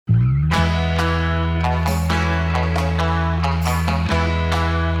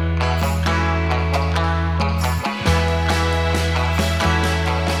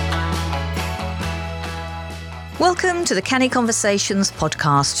Welcome to the Canny Conversations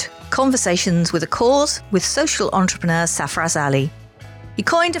podcast, Conversations with a Cause with social entrepreneur Safraz Ali. He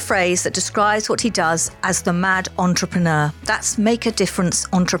coined a phrase that describes what he does as the mad entrepreneur. That's make a difference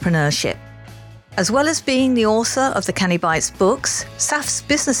entrepreneurship. As well as being the author of the Canny Bites books, Saf's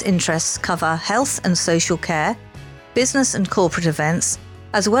business interests cover health and social care, business and corporate events,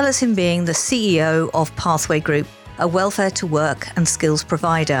 as well as him being the CEO of Pathway Group, a welfare to work and skills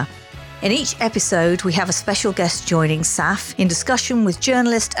provider. In each episode, we have a special guest joining Saf in discussion with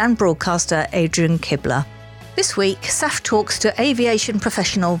journalist and broadcaster Adrian Kibler. This week, Saf talks to aviation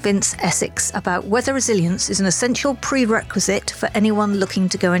professional Vince Essex about whether resilience is an essential prerequisite for anyone looking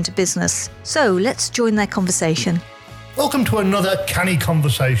to go into business. So let's join their conversation. Welcome to another Canny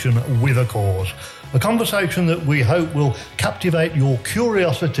Conversation with a Cause, a conversation that we hope will captivate your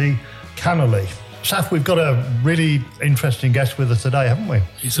curiosity cannily. Saf, we've got a really interesting guest with us today, haven't we?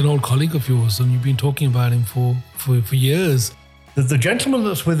 He's an old colleague of yours and you've been talking about him for years. The gentleman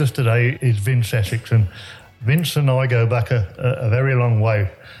that's with us today is Vince Essex, and Vince and I go back a very long way.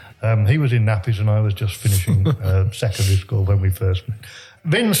 He was in nappies and I was just finishing secondary school when we first met.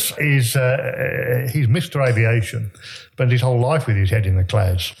 Vince is he's Mr. Aviation, spent his whole life with his head in the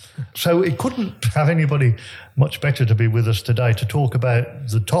clouds. So it couldn't have anybody much better to be with us today to talk about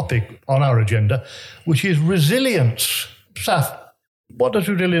the topic on our agenda, which is resilience. Saf, what does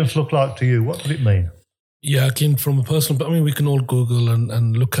resilience look like to you? What does it mean? Yeah, again, from a personal, we can all Google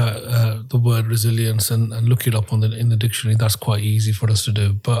and look at the word resilience and look it up in the dictionary. That's quite easy for us to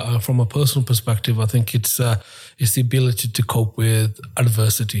do. But from a personal perspective, I think it's the ability to cope with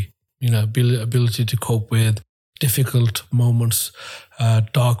adversity, ability to cope with difficult moments,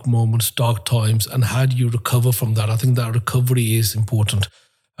 dark moments, dark times, and how do you recover from that? I think that recovery is important.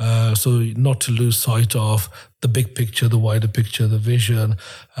 So not to lose sight of the big picture, the wider picture, the vision,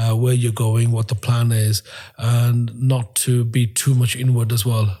 where you're going, what the plan is, and not to be too much inward as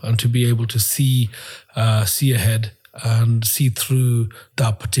well, and to be able to see ahead and see through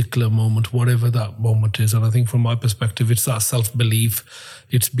that particular moment, whatever that moment is. And I think from my perspective, it's that self-belief.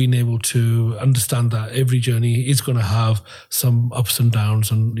 It's being able to understand that every journey is going to have some ups and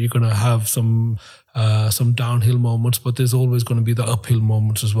downs, and you're going to have some downhill moments, but there's always going to be the uphill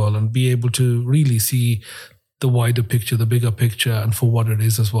moments as well, and be able to really see the wider picture, the bigger picture, and for what it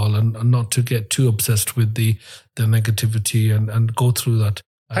is as well, and not to get too obsessed with the negativity and go through that.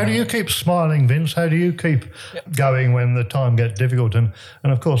 How do you keep smiling, Vince? How do you keep going when the time gets difficult? And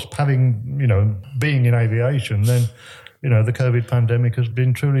of course, being in aviation, then, the COVID pandemic has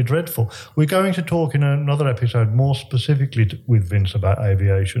been truly dreadful. We're going to talk in another episode more specifically with Vince about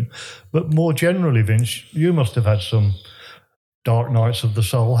aviation. But more generally, Vince, you must have had some dark nights of the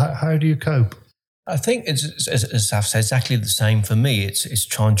soul. How do you cope? I think, as Saf said, exactly the same for me. It's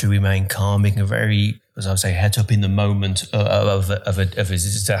trying to remain calm, being a very, as I would say, head up in the moment of a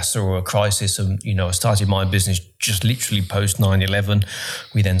disaster or a crisis. And, I started my business just literally post 9/11.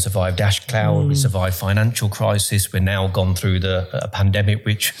 We then survived Ash Cloud. We survived financial crisis. We're now gone through the pandemic,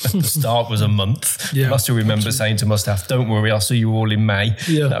 which at the start was a month. I still remember saying to my staff, don't worry, I'll see you all in May.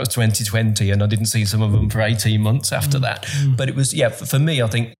 Yeah. That was 2020. And I didn't see some of them for 18 months after that. But it was, for me, I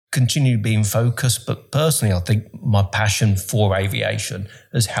think, continue being focused, but personally, I think my passion for aviation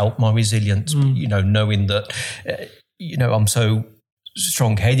has helped my resilience. Knowing that, I'm so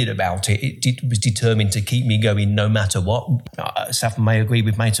strong-headed about it. It was determined to keep me going no matter what. Saf may agree.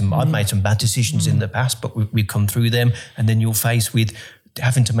 I've made some bad decisions in the past, but we've come through them, and then you're faced with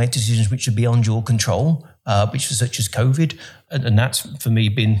having to make decisions which are beyond your control, which are such as COVID, and that's for me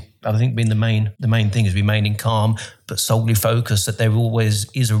been the main thing is remaining calm, but solely focused that there always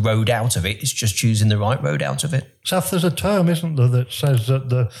is a road out of it. It's just choosing the right road out of it. Saf, there's a term, isn't there, that says that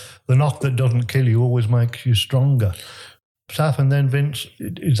the knock that doesn't kill you always makes you stronger. Saf, and then Vince,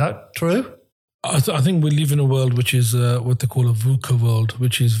 is that true? I think we live in a world which is what they call a VUCA world,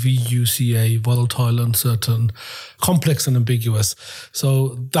 which is VUCA, volatile, uncertain, complex and ambiguous.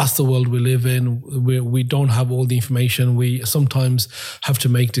 So that's the world we live in. We don't have all the information. We sometimes have to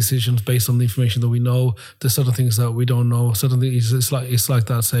make decisions based on the information that we know. There's certain things that we don't know. Certain things, it's like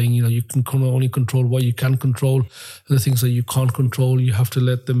that saying, you can only control what you can control. And the things that you can't control, you have to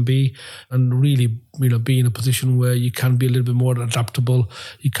let them be, and really, be in a position where you can be a little bit more adaptable.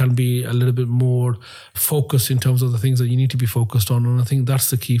 You can be a little bit more focused in terms of the things that you need to be focused on. And I think that's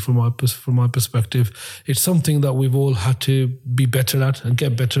the key from my perspective. It's something that we've all had to be better at and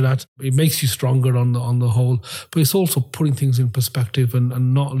get better at. It makes you stronger on the whole, but it's also putting things in perspective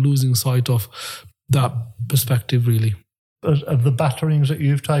and not losing sight of that perspective, really. Of the batterings that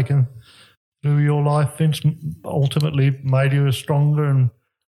you've taken through your life, Vince, ultimately made you a stronger and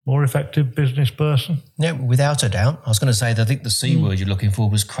more effective business person? Yeah, without a doubt. I was going to say that I think the C word you're looking for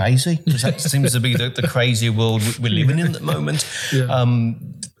was crazy, because that seems to be the crazy world we're living in at the moment. Yeah.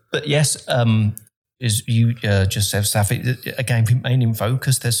 But yes, as you just said, Saf, again, remaining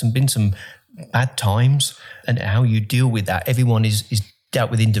focused. There's been some bad times, and how you deal with that. Everyone is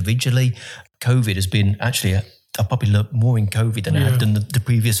dealt with individually. COVID has been actually I probably learned more in COVID than I have done the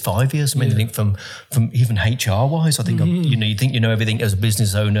previous 5 years. I mean, I think from even HR wise, I think you think you know everything as a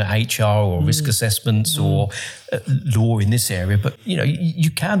business owner, HR or risk assessments or law in this area. But you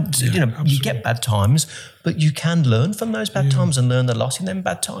can you get bad times, but you can learn from those bad times and learn a lot in them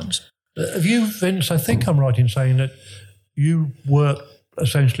bad times. Have you, Vince? I think I'm right in saying that you work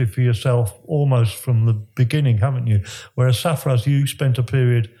essentially for yourself almost from the beginning, haven't you? Whereas Safraz, you spent a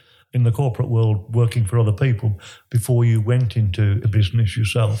period in the corporate world working for other people before you went into a business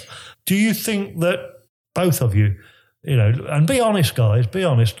yourself. Do you think that both of you, and be honest, guys, be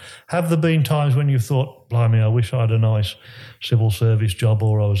honest, have there been times when you thought, blimey, I wish I had a nice civil service job,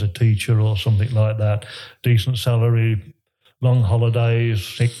 or I was a teacher or something like that, decent salary, long holidays,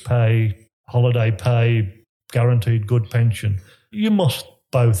 sick pay, holiday pay, guaranteed good pension? You must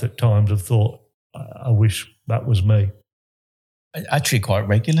both at times have thought, I wish that was me. Actually, quite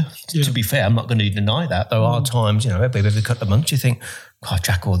regular. Yeah. To be fair, I'm not going to deny that. There are times, every couple of months, you think, I'll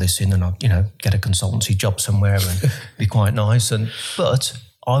jack all this in and I'll, get a consultancy job somewhere and be quite nice. But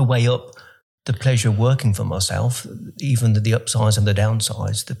I weigh up the pleasure of working for myself, even the upsides and the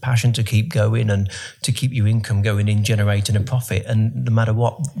downsides, the passion to keep going and to keep your income going in, generating a profit. And no matter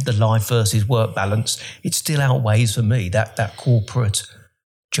what, the life versus work balance, it still outweighs for me that corporate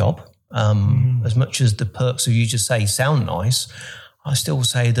job. As much as the perks of you just say sound nice, I still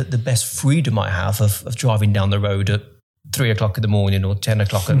say that the best freedom I have of driving down the road at 3 o'clock in the morning or 10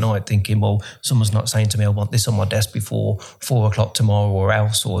 o'clock at night thinking, well, someone's not saying to me, I want this on my desk before 4 o'clock tomorrow or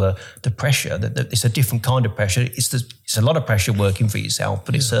else, or the pressure, that it's a different kind of pressure. It's a lot of pressure working for yourself,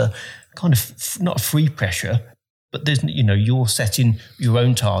 but it's a kind of not a free pressure, but there's, you're setting your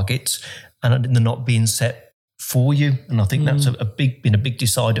own targets and they're not being set for you. And I think that's been a big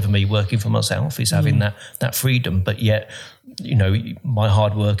decider for me working for myself, is having that freedom, but yet, my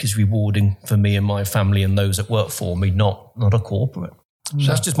hard work is rewarding for me and my family and those that work for me, not a corporate. So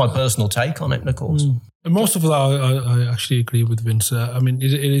that's just my personal take on it, of course. And most of that, I actually agree with Vince.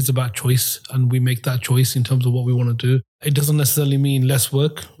 It is about choice, and we make that choice in terms of what we want to do. It doesn't necessarily mean less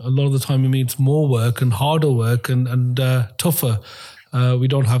work. A lot of the time it means more work and harder work and tougher. We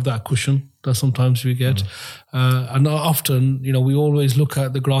don't have that cushion that sometimes we get. And often, we always look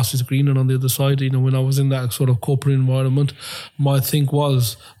at the grass is greener on the other side. When I was in that sort of corporate environment, my think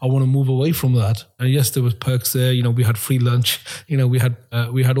was, I want to move away from that. And yes, there was perks there. We had free lunch. We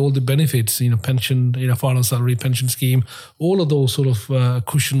had all the benefits, pension, final salary, pension scheme, all of those sort of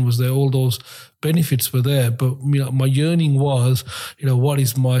cushion was there, all those benefits were there, but my yearning was, what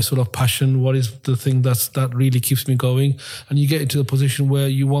is my sort of passion? What is the thing that really keeps me going? And you get into a position where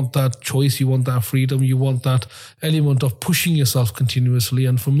you want that choice, you want that freedom, you want that element of pushing yourself continuously.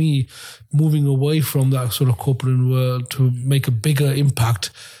 And for me, moving away from that sort of corporate world to make a bigger impact,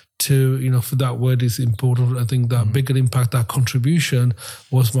 for that word is important. I think that bigger impact, that contribution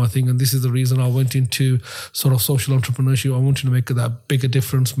was my thing. And this is the reason I went into sort of social entrepreneurship. I wanted to make that bigger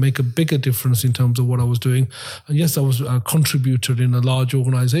difference, make a bigger difference in terms of what I was doing. And yes, I was a contributor in a large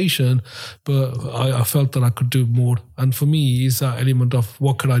organization, but I felt that I could do more. And for me, is that element of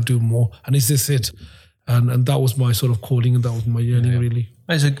what could I do more? And is this it? And that was my sort of calling, and that was my yearning, really.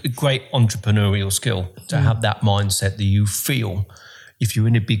 It's a great entrepreneurial skill to have that mindset that you feel, if you're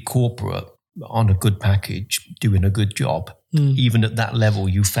in a big corporate on a good package, doing a good job, even at that level,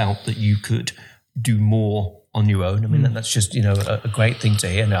 you felt that you could do more on your own. I mean, that's just, a great thing to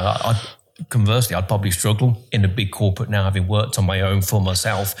hear. Now, conversely, I'd probably struggle in a big corporate now, having worked on my own for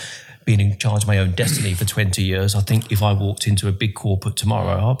myself, being in charge of my own destiny for 20 years. I think if I walked into a big corporate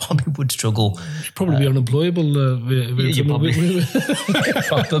tomorrow, I probably would struggle. You'd probably be unemployable. You're probably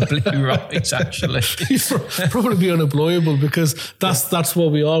right, actually. You'd probably be unemployable, because that's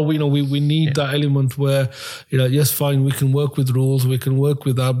what we are. We need that element where, yes, fine, we can work with rules, we can work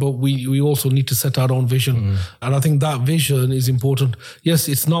with that, but we also need to set our own vision. And I think that vision is important. Yes,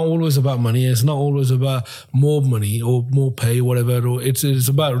 it's not always about money. It's not always about more money or more pay, whatever. Or it's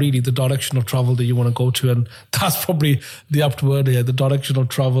about really the direction of travel that you want to go to. And that's probably the apt word here, the direction of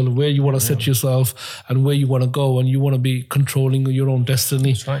travel, where you want to set yourself and where you want to go, and you want to be controlling your own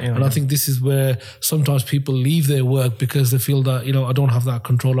destiny. Right, I think this is where sometimes people leave their work because they feel that, I don't have that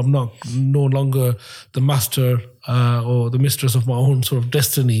control. I'm no longer the master or the mistress of my own sort of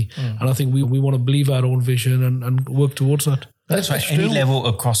destiny. And I think we want to believe our own vision and work towards that. That's right. Any level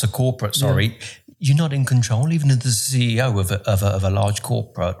across a corporate, you're not in control. Even as the CEO of a large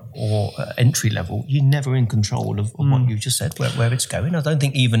corporate or entry level, you're never in control of what you just said, where it's going. I don't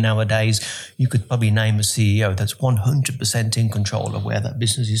think even nowadays you could probably name a CEO that's 100% in control of where that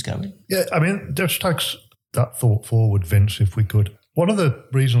business is going. Yeah, I mean, just takes that thought forward, Vince, if we could. One of the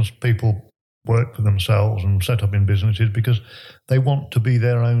reasons people work for themselves and set up in business is because they want to be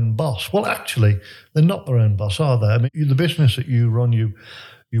their own boss. Well, actually, they're not their own boss, are they? I mean, the business that you run, you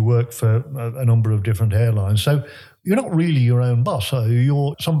work for a number of different airlines. So you're not really your own boss. So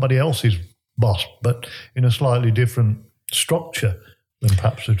you're somebody else's boss, but in a slightly different structure than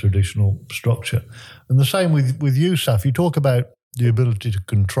perhaps a traditional structure. And the same with you, Saf. You talk about the ability to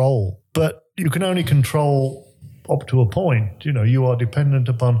control, but you can only control up to a point. You are dependent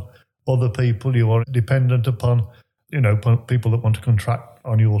upon other people, you are dependent upon, people that want to contract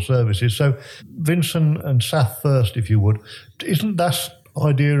on your services. So Vincent and Saf first, if you would, isn't that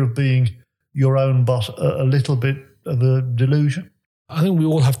idea of being your own boss a little bit of a delusion? I think we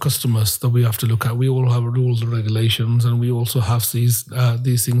all have customers that we have to look at. We all have rules and regulations, and we also have these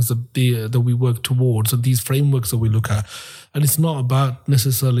things that we work towards, and these frameworks that we look at. And it's not about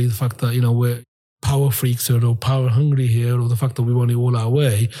necessarily the fact that, we're power freaks here or power hungry here, or the fact that we want it all our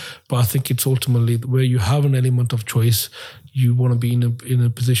way. But I think it's ultimately where you have an element of choice, you want to be in a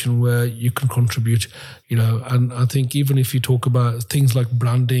position where you can contribute, and I think even if you talk about things like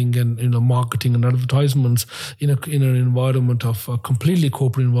branding and, marketing and advertisements in an environment of a completely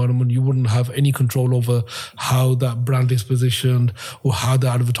corporate environment, you wouldn't have any control over how that brand is positioned or how the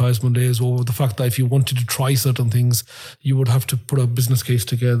advertisement is, or the fact that if you wanted to try certain things, you would have to put a business case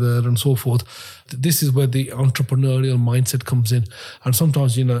together and so forth. This is where the entrepreneurial mindset comes in. And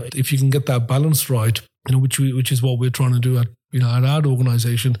sometimes, if you can get that balance right, which is what we're trying to do at our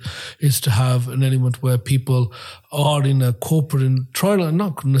organization, is to have an element where people are in a corporate,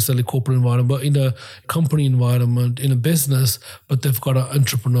 not necessarily corporate environment, but in a company environment, in a business, but they've got an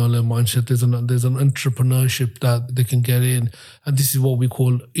entrepreneurial mindset. There's an entrepreneurship that they can get in. And this is what we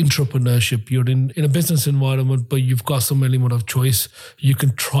call intrapreneurship. You're in a business environment, but you've got some element of choice. You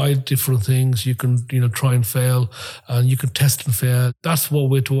can try different things. You can, try and fail, and you can test and fail. That's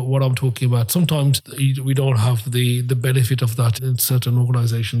what I'm talking about. Sometimes we don't have the benefit of that in certain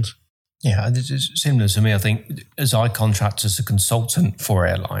organizations. Yeah, it's similar to me. I think as I contract as a consultant for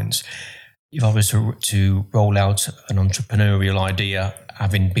airlines, if I was to roll out an entrepreneurial idea,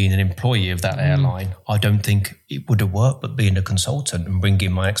 having been an employee of that airline, I don't think it would have worked. But being a consultant and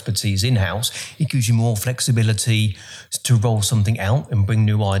bringing my expertise in-house, it gives you more flexibility to roll something out and bring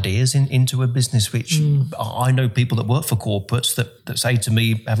new ideas into a business, which I know people that work for corporates that say to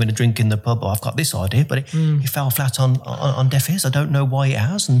me, having a drink in the pub, I've got this idea, but it fell flat on deaf ears. I don't know why it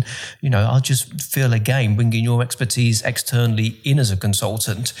has. And, I just feel, again, bringing your expertise externally in as a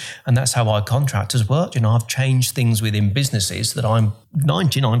consultant. And that's how our contractors work. I've changed things within businesses that I'm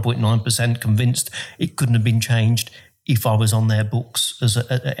 99.9% convinced it couldn't have been changed if I was on their books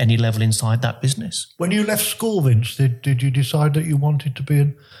at any level inside that business. When you left school, Vince, did you decide that you wanted to be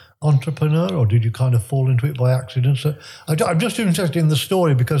an entrepreneur, or did you kind of fall into it by accident? So I'm just interested in the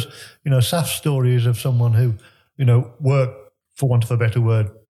story because, Saf's story is of someone who, worked, for want of a better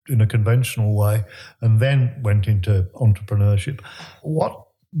word, in a conventional way and then went into entrepreneurship. What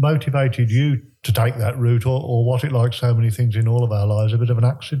motivated you to take that route, or was it, like so many things in all of our lives, a bit of an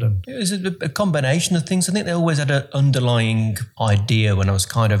accident? It was a combination of things. I think they always had an underlying idea when I was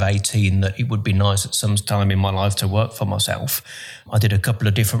kind of 18 that it would be nice at some time in my life to work for myself. I did a couple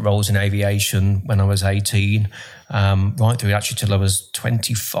of different roles in aviation when I was 18, right through actually till I was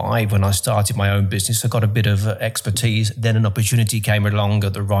 25 when I started my own business. I got a bit of expertise. Then an opportunity came along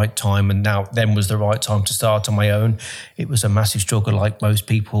at the right time, and then was the right time to start on my own. It was a massive struggle, like most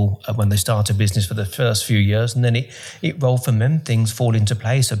people when they start a business for the first few years, and then it rolled from them. Things fall into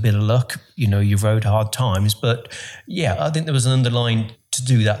place, a bit of luck, you rode hard times. But yeah, I think there was an underlying to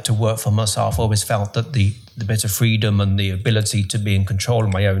do that, to work for myself. I always felt that the better freedom and the ability to be in control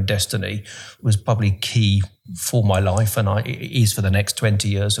of my own destiny was probably key for my life, and it is for the next 20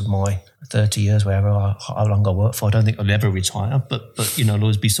 years of my 30 years, how long I work for. I don't think I'll ever retire, but there'll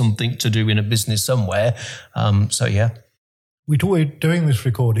always be something to do in a business somewhere. So yeah. We're doing this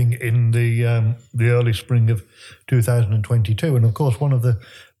recording in the early spring of 2022, and of course one of the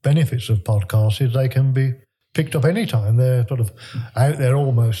benefits of podcasts is they can be picked up anytime. They're sort of out there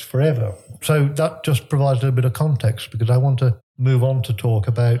almost forever. So that just provides a little bit of context, because I want to move on to talk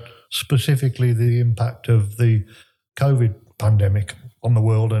about specifically the impact of the COVID pandemic on the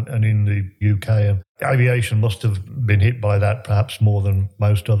world and in the UK. And aviation must have been hit by that perhaps more than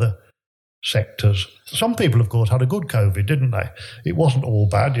most other sectors. Some people, of course, had a good COVID, didn't they? It wasn't all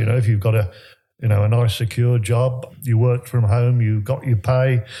bad. If you've got a nice secure job, you worked from home, you got your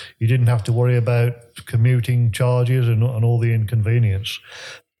pay, you didn't have to worry about commuting charges and all the inconvenience.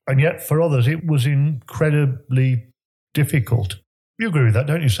 And yet for others, it was incredibly difficult. You agree with that,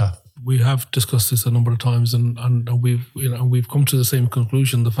 don't you, Saf? We have discussed this a number of times, and we've come to the same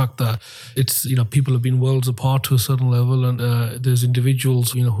conclusion. The fact that it's people have been worlds apart to a certain level, and there's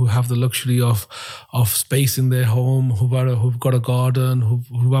individuals who have the luxury of space in their home, who've got a garden,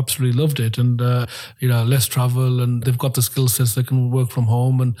 who've absolutely loved it, and less travel, and they've got the skill sets. They can work from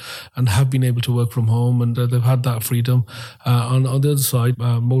home and have been able to work from home, and they've had that freedom. On the other side,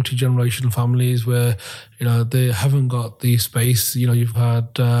 multi-generational families where they haven't got the space. You've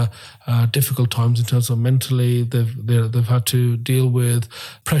had difficult times in terms of mentally. They've had to deal with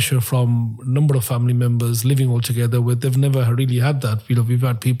pressure from a number of family members living all together where they've never really had that. We've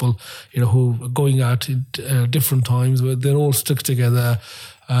had people who are going out at different times where they're all stuck together.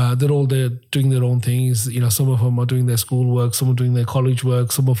 They're all there doing their own things. Some of them are doing their schoolwork, some are doing their college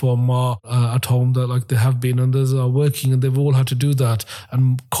work, some of them are at home like they have been, and others are working, and they've all had to do that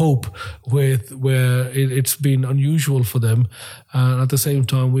and cope with where it's been unusual for them. And at the same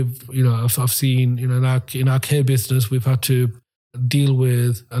time, I've seen in our care business, we've had to deal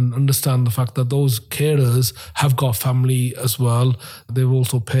with and understand the fact that those carers have got family as well. They're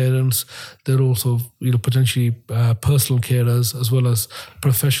also parents. They're also, potentially personal carers as well as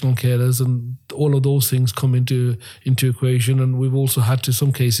professional carers, and all of those things come into equation. And we've also had to,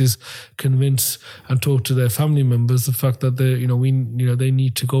 some cases, convince and talk to their family members the fact that they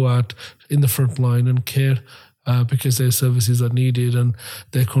need to go out in the front line and care. Because their services are needed and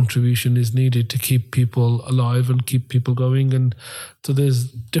their contribution is needed to keep people alive and keep people going. And so there's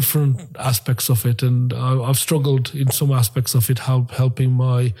different aspects of it, and I've struggled in some aspects of it, helping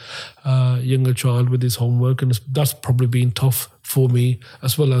my younger child with his homework, and that's probably been tough for me,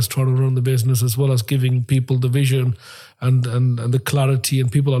 as well as trying to run the business, as well as giving people the vision and the clarity,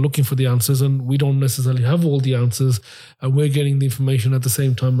 and people are looking for the answers, and we don't necessarily have all the answers, and we're getting the information at the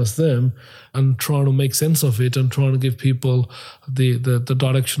same time as them and trying to make sense of it and trying to give people the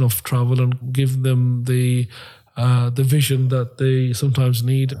direction of travel and give them the vision that they sometimes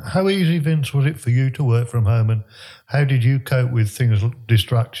need. How easy, Vince, was it for you to work from home, and how did you cope with things,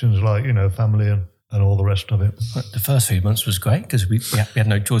 distractions like, family and all the rest of it? The first few months was great because we had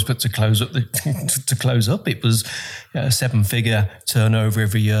no choice but to close up. To close up, it was a 7-figure turnover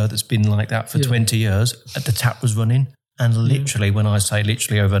every year that's been like that for 20 years. The tap was running, and literally, when I say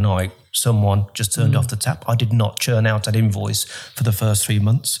literally overnight, someone just turned off the tap. I did not churn out that invoice for the first 3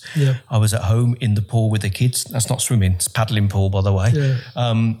 months. Yeah. I was at home in the pool with the kids. That's not swimming; it's paddling pool, by the way. Yeah.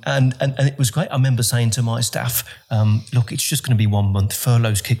 And it was great. I remember saying to my staff, "Look, it's just going to be 1 month.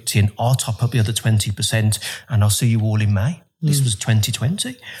 Furloughs kicked in. I'll top up the other 20%, and I'll see you all in May." This was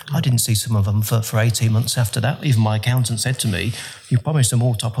 2020. I didn't see some of them for 18 months after that. Even my accountant said to me, "You promised them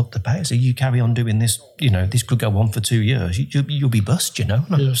all top up the pay. So you carry on doing this, this could go on for 2 years. You'll be bust, And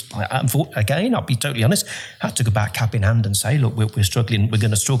I was again, I'll be totally honest, I had to go back cap in hand and say, look, we're struggling. We're going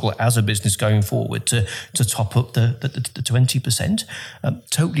to struggle as a business going forward to top up the 20%.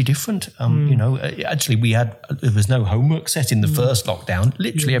 Totally different. Actually, there was no homework set in the first lockdown.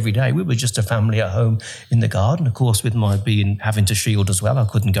 Literally every day, we were just a family at home in the garden. Of course, with my having to shield as well, I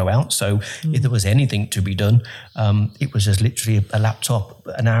couldn't go out. So if there was anything to be done, it was just literally a laptop,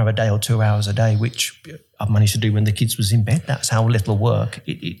 an hour a day or 2 hours a day, which I managed to do when the kids was in bed. That's how little work.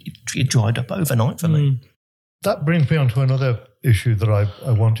 It dried up overnight for me. That brings me on to another issue that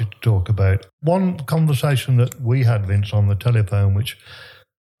I wanted to talk about. One conversation that we had, Vince, on the telephone, which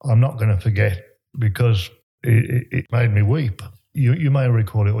I'm not going to forget because it made me weep. You may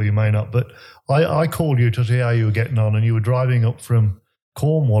recall it or you may not, but I called you to see how you were getting on, and you were driving up from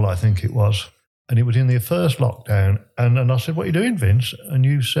Cornwall, I think it was, and it was in the first lockdown. And I said, "What are you doing, Vince?" And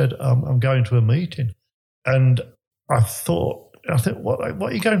you said, I'm going to a meeting. And I thought, what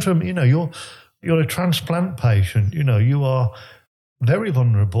are you going to? You're a transplant patient. You are very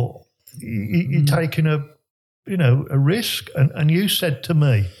vulnerable. You're taking a risk. And you said to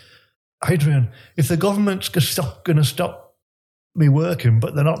me, "Adrian, if the government's going to stop me working,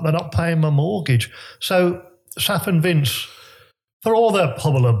 but they're not paying my mortgage." So, Saf and Vince, for all the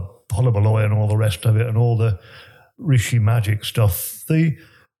hullabaloo and all the rest of it, and all the Rishi magic stuff, the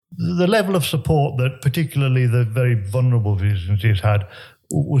level of support that particularly the very vulnerable businesses had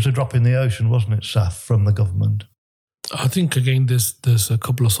was a drop in the ocean, wasn't it, Saf, from the government? I think, again, there's a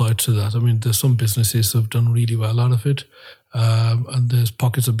couple of sides to that. I mean, there's some businesses who have done really well out of it, and there's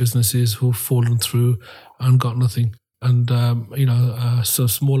pockets of businesses who've fallen through and got nothing. And so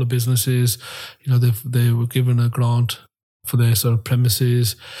smaller businesses, they were given a grant for their sort of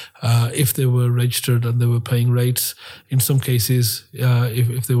premises, if they were registered and they were paying rates. In some cases,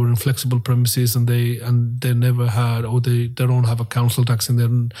 if they were in flexible premises and they never had, or they don't have a council tax in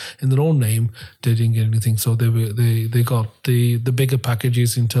their own name, they didn't get anything. So they got the bigger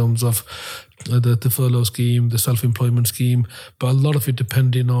packages in terms of the furlough scheme, the self-employment scheme, but a lot of it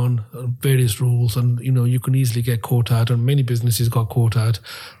depending on various rules, and you can easily get caught out, and many businesses got caught out.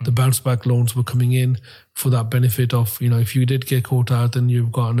 The bounce back loans were coming in for that benefit of, if you did get caught out, then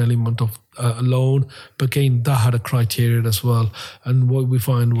you've got an element of a loan, but again, that had a criteria as well. And what we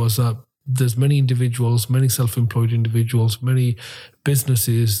find was that there's many individuals, many self-employed individuals, many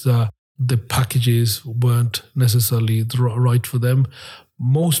businesses that the packages weren't necessarily right for them.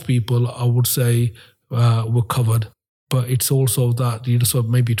 Most people, I would say, were covered, but it's also that so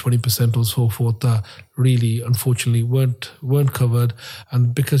maybe 20% or so forth that really, unfortunately, weren't covered,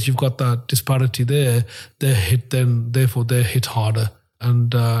 and because you've got that disparity there, they're hit harder,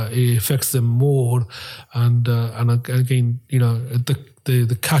 and it affects them more, and again,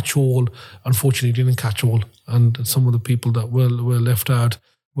 the catch-all unfortunately didn't catch all, and some of the people that were left out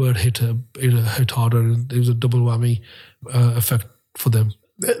were hit harder. It was a double whammy effect for them.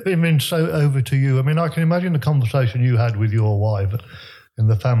 I mean, so over to you. I mean, I can imagine the conversation you had with your wife and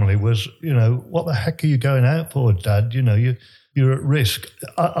the family was, what the heck are you going out for, Dad? You're at risk.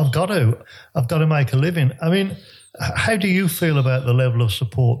 I've got to make a living. I mean, how do you feel about the level of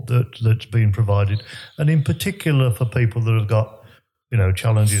support that's been provided, and in particular for people that have got,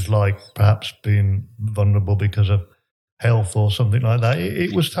 challenges like perhaps being vulnerable because of health or something like that?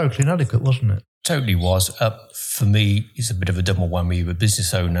 It was totally inadequate, wasn't it? Totally was. For me, it's a bit of a double whammy. You're a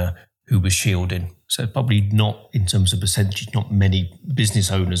business owner who was shielding. So probably not in terms of percentage, not many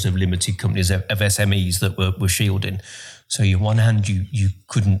business owners of limited companies, of SMEs that were shielding. So on one hand, you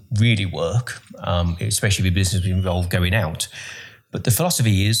couldn't really work, especially if business was involved going out. But the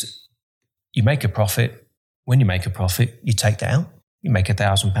philosophy is you make a profit. When you make a profit, you take that out. You make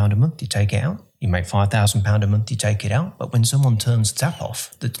 £1,000 a month, you take it out. You make £5,000 a month, you take it out. But when someone turns the tap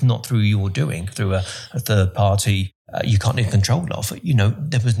off, that's not through your doing, through a third party, you can't take control of,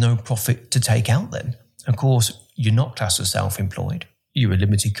 there was no profit to take out then. Of course, you're not classed as self-employed. You're a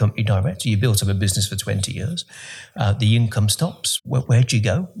limited company director. You built up a business for 20 years. The income stops. Where do you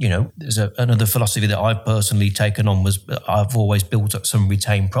go? There's another philosophy that I've personally taken on was I've always built up some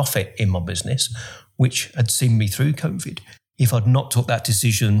retained profit in my business, which had seen me through COVID. If I'd not took that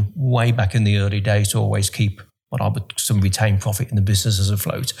decision way back in the early days to always keep some retained profit in the business as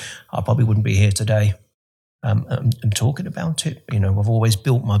afloat, I probably wouldn't be here today and talking about it. I've always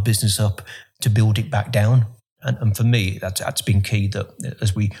built my business up to build it back down. And for me, that's been key, that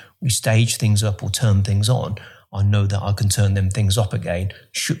as we stage things up or turn things on, I know that I can turn them things up again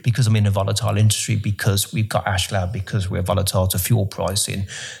because I'm in a volatile industry, because we've got Ashcloud, because we're volatile to fuel pricing,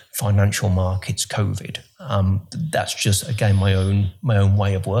 financial markets, COVID. That's just, again, my own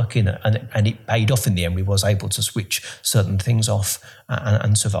way of working, and it paid off in the end. We was able to switch certain things off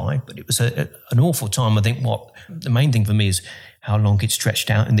and survive. But it was an awful time. I think what the main thing for me is how long it stretched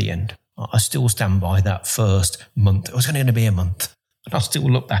out in the end. I still stand by that first month. It was only going to be a month. And I still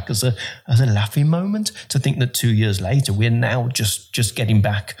look back as a laughing moment to think that 2 years later, we're now just getting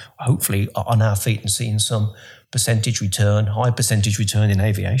back, hopefully, on our feet and seeing some high percentage return in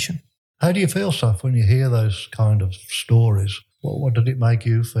aviation. How do you feel, Saf, when you hear those kind of stories? What did it make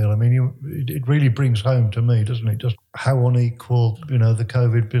you feel? I mean, it really brings home to me, doesn't it, just how unequal, the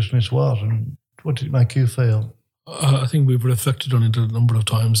COVID business was, and what did it make you feel? I think we've reflected on it a number of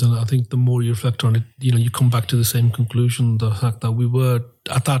times, and I think the more you reflect on it, you come back to the same conclusion, the fact that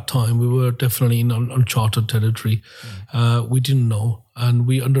at that time, we were definitely in uncharted territory. We didn't know, and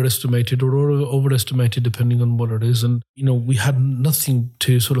we underestimated or overestimated, depending on what it is. And, we had nothing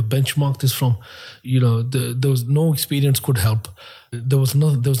to sort of benchmark this from. There was no experience could help. There was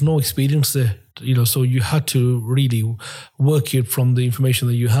no experience there. So you had to really work it from the information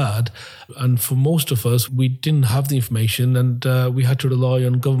that you had. And for most of us, we didn't have the information, and we had to rely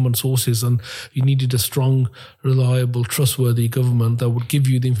on government sources, and you needed a strong, reliable, trustworthy government that would give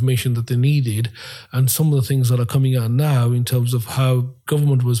you the information that they needed. And some of the things that are coming out now in terms of how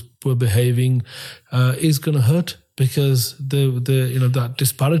government were behaving is going to hurt, because that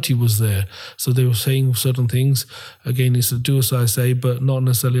disparity was there. So they were saying certain things. Again, it's a do as I say, but not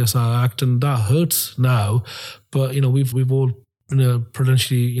necessarily as I act, and that hurts now. But we've all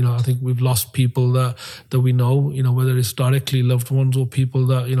potentially, I think we've lost people that we know, whether it's directly loved ones or people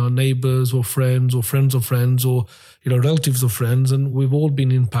that, neighbors or friends of friends or, relatives of friends. And we've all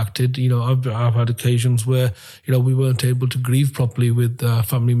been impacted. I've had occasions where, we weren't able to grieve properly with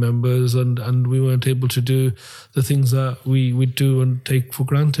family members and we weren't able to do the things that we do and take for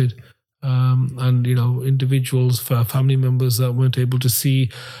granted. And, individuals, family members that weren't able to see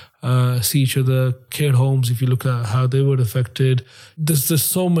each other, care homes, if you look at how they were affected. There's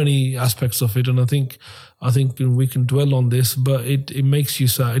so many aspects of it, and I think we can dwell on this, but it makes you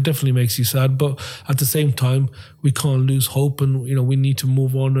sad. It definitely makes you sad, but at the same time, we can't lose hope, and we need to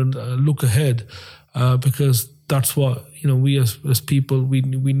move on and look ahead, because that's what we as people we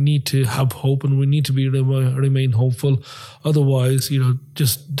need to have hope, and we need to remain hopeful. Otherwise,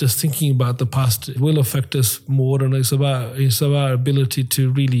 just thinking about the past will affect us more, and it's about our ability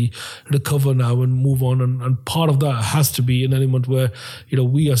to really recover now and move on. And part of that has to be an element where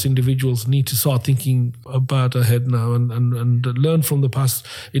we as individuals need to start thinking about ahead now and learn from the past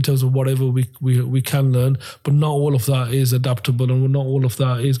in terms of whatever we can learn. But not all of that is adaptable, and not all of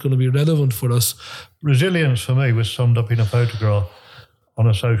that is going to be relevant for us. Resilience for me was summed up in a photograph on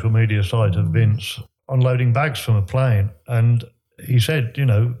a social media site of Vince unloading bags from a plane. And he said,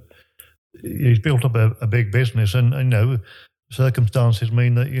 he's built up a big business, and circumstances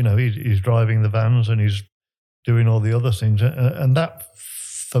mean that, he's driving the vans and he's doing all the other things. And that,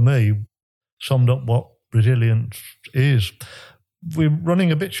 for me, summed up what resilience is. We're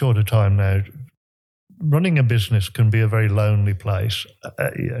running a bit short of time now. Running a business can be a very lonely place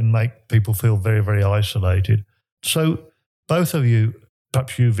and make people feel very, very isolated. So both of you,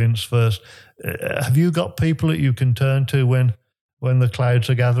 perhaps you, Vince, first, have you got people that you can turn to when the clouds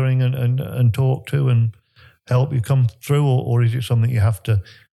are gathering and talk to and help you come through, or is it something you have to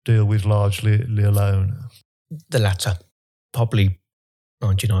deal with largely alone? The latter. Probably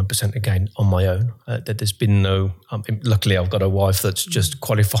 99% again on my own. That there's been no. Luckily, I've got a wife that's just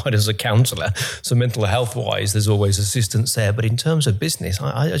qualified as a counsellor. So mental health wise, there's always assistance there. But in terms of business,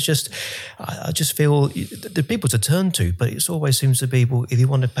 I just feel the people to turn to. But it always seems to be, well, if you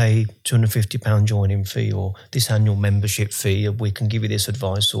want to pay £250 joining fee or this annual membership fee, we can give you this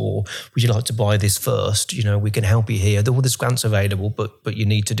advice, or would you like to buy this first? We can help you here. All this grants available, but you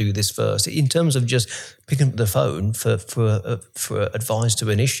need to do this first. In terms of just picking up the phone for advice to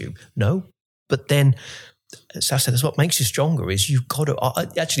an issue, no. But then, as I said, that's what makes you stronger. Is you've got to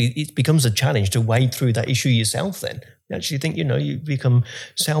actually. It becomes a challenge to wade through that issue yourself. Then you actually think you become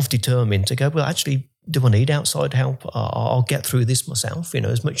self-determined to go. Well, actually, do I need outside help? I'll get through this myself.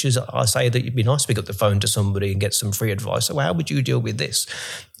 As much as I say that it'd be nice to pick up the phone to somebody and get some free advice. So how would you deal with this?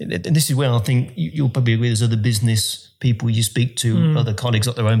 And this is where I think you'll probably agree. There's other business people you speak to, other colleagues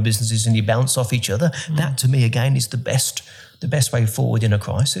got their own businesses, and you bounce off each other. That to me again is the best way forward in a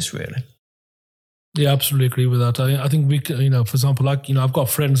crisis, really. Yeah, absolutely agree with that. I think we can, for example, I've got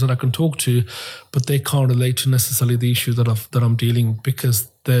friends that I can talk to, but they can't relate to necessarily the issue that I'm dealing, because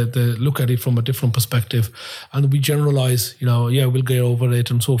they look at it from a different perspective, and we generalize, we'll get over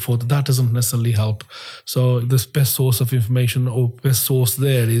it and so forth. That doesn't necessarily help. So the best source of information or best source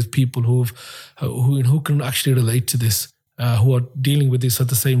there is people who can actually relate to this. Who are dealing with this at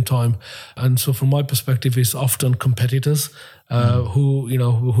the same time. And so from my perspective, it's often competitors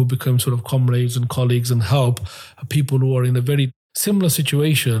who become sort of comrades and colleagues and help people who are in a very similar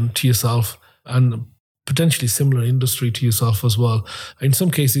situation to yourself and potentially similar industry to yourself as well. In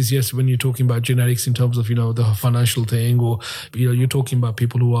some cases, yes, when you're talking about generics in terms of, the financial thing, or, you're talking about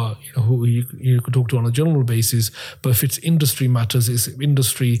people who are, who you could talk to on a general basis. But if it's industry matters, it's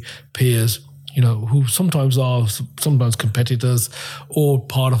industry peers, who sometimes are competitors or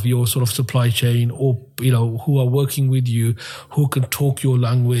part of your sort of supply chain, or, who are working with you, who can talk your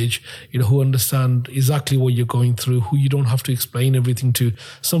language, who understand exactly what you're going through, who you don't have to explain everything to.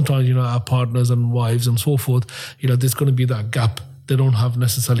 Sometimes, our partners and wives and so forth, there's going to be that gap. They don't have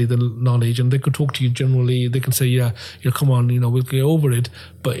necessarily the knowledge, and they could talk to you generally. They can say, come on, we'll get over it,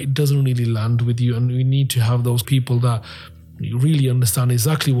 but it doesn't really land with you. And we need to have those people that you really understand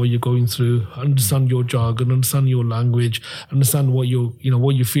exactly what you're going through, understand your jargon, understand your language, understand what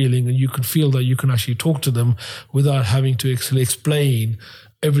you're feeling, and you can feel that you can actually talk to them without having to actually explain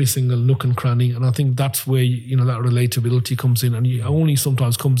every single nook and cranny. And I think that's where, that relatability comes in, and it only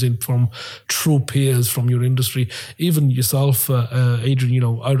sometimes comes in from true peers from your industry. Even yourself,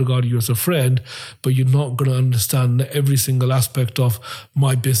 Adrian, I regard you as a friend, but you're not going to understand every single aspect of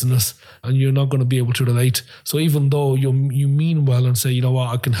my business, and you're not going to be able to relate. So even though you mean well and say,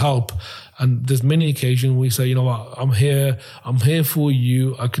 I can help, and there's many occasions we say, I'm here for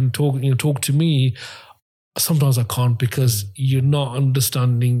you, I can talk, talk to me. sometimes I can't because you're not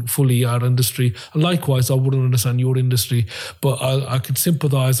understanding fully our industry. Likewise, I wouldn't understand your industry, but I can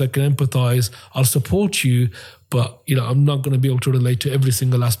sympathize, I can empathize, I'll support you, but I'm not going to be able to relate to every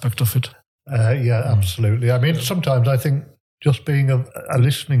single aspect of it. Yeah, absolutely. I mean, sometimes I think just being a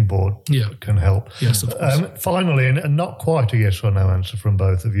listening board can help. Yes, of course. Finally, and not quite a yes or no answer from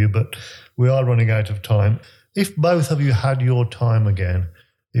both of you, but we are running out of time. If both of you had your time again,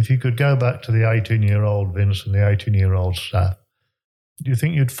 if you could go back to the 18-year-old Vince and the 18-year-old Saf, do you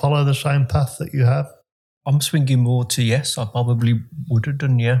think you'd follow the same path that you have? I'm swinging more to yes. I probably would have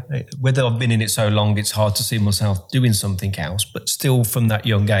done, yeah. Whether I've been in it so long, it's hard to see myself doing something else. But still, from that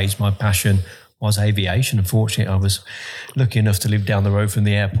young age, my passion was aviation. Unfortunately, I was lucky enough to live down the road from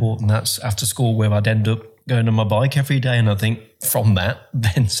the airport, and that's after school where I'd end up going on my bike every day. And I think from that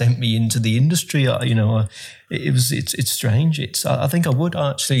then sent me into the industry. It's strange. I think I would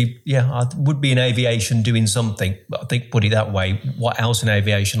actually, I would be in aviation doing something. But I think, put it that way, what else in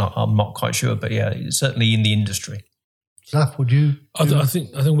aviation, I'm not quite sure. But certainly in the industry. Saf, would you? I think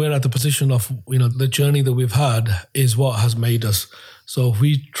we're at the position of, the journey that we've had is what has made us. So if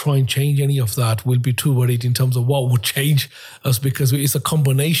we try and change any of that, we'll be too worried in terms of what would change us, because it's a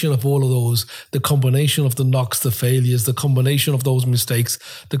combination of all of those, the combination of the knocks, the failures, the combination of those mistakes,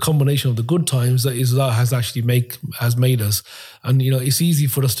 the combination of the good times that has actually made us. And, it's easy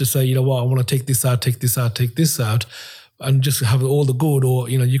for us to say, I want to take this out, and just have all the good, or,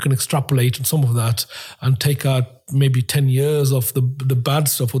 you can extrapolate on some of that and take out maybe 10 years of the bad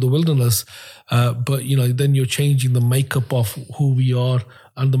stuff or the wilderness. But, then you're changing the makeup of who we are.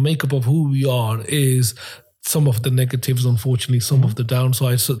 And the makeup of who we are is some of the negatives, unfortunately, some of the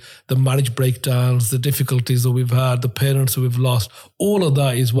downsides, so the marriage breakdowns, the difficulties that we've had, the parents that we've lost, all of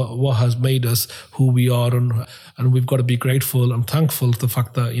that is what has made us who we are. And we've got to be grateful and thankful to the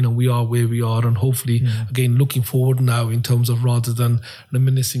fact that, we are where we are, and hopefully, again, looking forward now in terms of rather than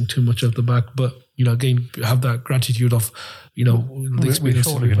reminiscing too much at the back, but, again, have that gratitude of, the experience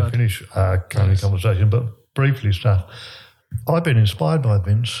we're going to finish our conversation, but briefly, Saf, I've been inspired by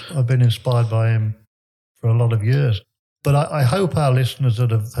Vince. I've been inspired by him for a lot of years. But I hope our listeners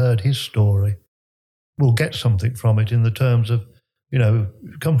that have heard his story will get something from it in the terms of,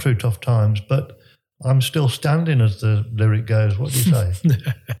 come through tough times, but I'm still standing, as the lyric goes. What do you say?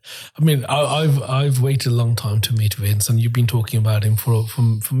 I mean, I've waited a long time to meet Vince, and you've been talking about him for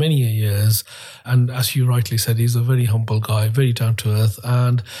many years. And as you rightly said, he's a very humble guy, very down to earth,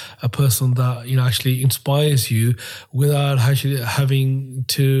 and a person that actually inspires you without actually having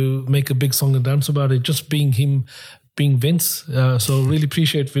to make a big song and dance about it. Just being him, being Vince. So really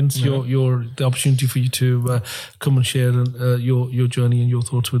appreciate, Vince, the opportunity for you to come and share your journey and your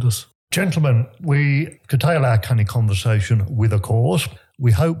thoughts with us. Gentlemen, we curtail our canny conversation with a cause.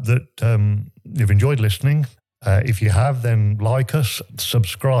 We hope that you've enjoyed listening. If you have, then like us,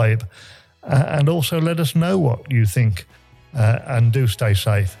 subscribe, and also let us know what you think. And do stay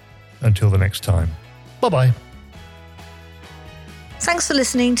safe until the next time. Bye-bye. Thanks for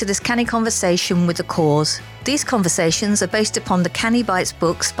listening to this Canny Conversation with a Cause. These conversations are based upon the Canny Bites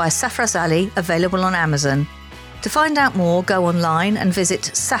books by Safraz Ali, available on Amazon. To find out more, go online and visit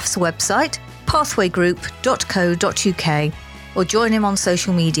Saf's website, pathwaygroup.co.uk, or join him on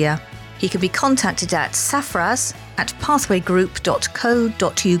social media. He can be contacted at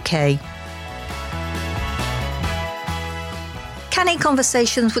safraz@pathwaygroup.co.uk. Canny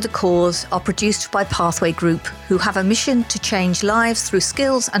Conversations with a Cause are produced by Pathway Group, who have a mission to change lives through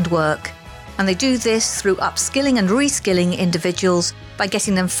skills and work. And they do this through upskilling and reskilling individuals by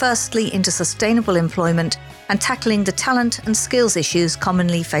getting them firstly into sustainable employment and tackling the talent and skills issues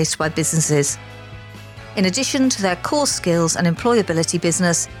commonly faced by businesses. In addition to their core skills and employability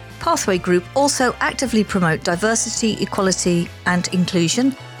business, Pathway Group also actively promote diversity, equality and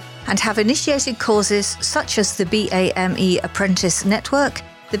inclusion, and have initiated causes such as the BAME Apprentice Network,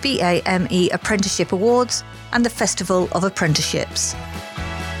 the BAME Apprenticeship Awards and the Festival of Apprenticeships.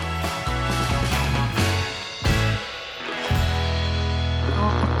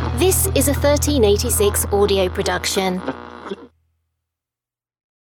 This is a 1386 audio production.